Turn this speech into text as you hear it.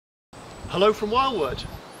Hello from Wildwood.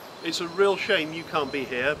 It's a real shame you can't be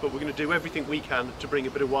here, but we're going to do everything we can to bring a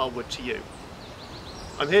bit of Wildwood to you.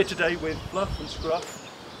 I'm here today with Fluff and Scruff,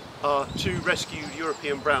 our two rescued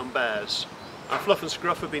European brown bears. Fluff and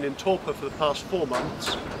Scruff have been in torpor for the past 4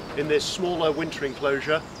 months in this smaller winter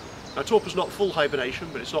enclosure. Now, torpor's not full hibernation,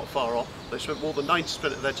 but it's not far off. They spent more than 90%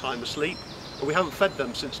 of their time asleep, and we haven't fed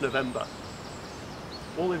them since November.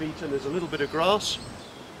 All they've eaten is a little bit of grass.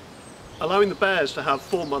 Allowing the bears to have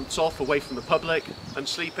 4 months off away from the public and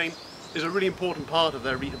sleeping is a really important part of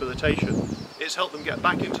their rehabilitation. It's helped them get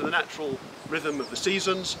back into the natural rhythm of the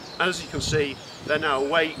seasons, and as you can see, they're now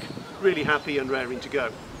awake, really happy and raring to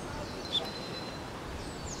go.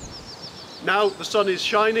 Now the sun is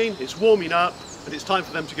shining, it's warming up, and it's time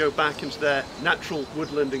for them to go back into their natural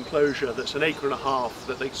woodland enclosure that's an 1.5 acres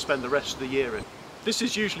that they spend the rest of the year in. This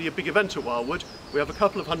is usually a big event at Wildwood. We have a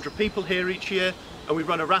couple of hundred people here each year, and we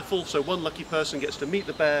run a raffle so one lucky person gets to meet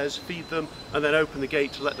the bears, feed them, and then open the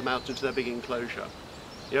gate to let them out into their big enclosure.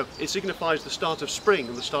 You know, it signifies the start of spring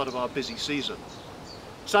and the start of our busy season.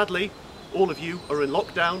 Sadly, all of you are in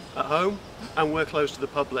lockdown at home, and we're closed to the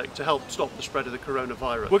public to help stop the spread of the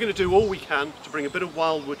coronavirus. We're going to do all we can to bring a bit of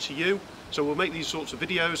Wildwood to you, so we'll make these sorts of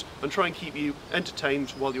videos and try and keep you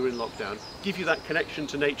entertained while you're in lockdown. Give you that connection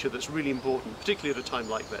to nature that's really important, particularly at a time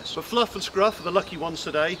like this. But Fluff and Scruff are the lucky ones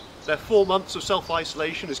today. Their 4 months of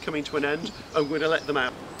self-isolation is coming to an end, and we're going to let them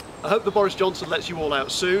out. I hope the Boris Johnson lets you all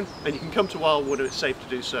out soon, and you can come to Wildwood and it's safe to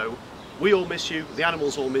do so. We all miss you, the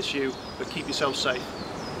animals all miss you, but keep yourself safe.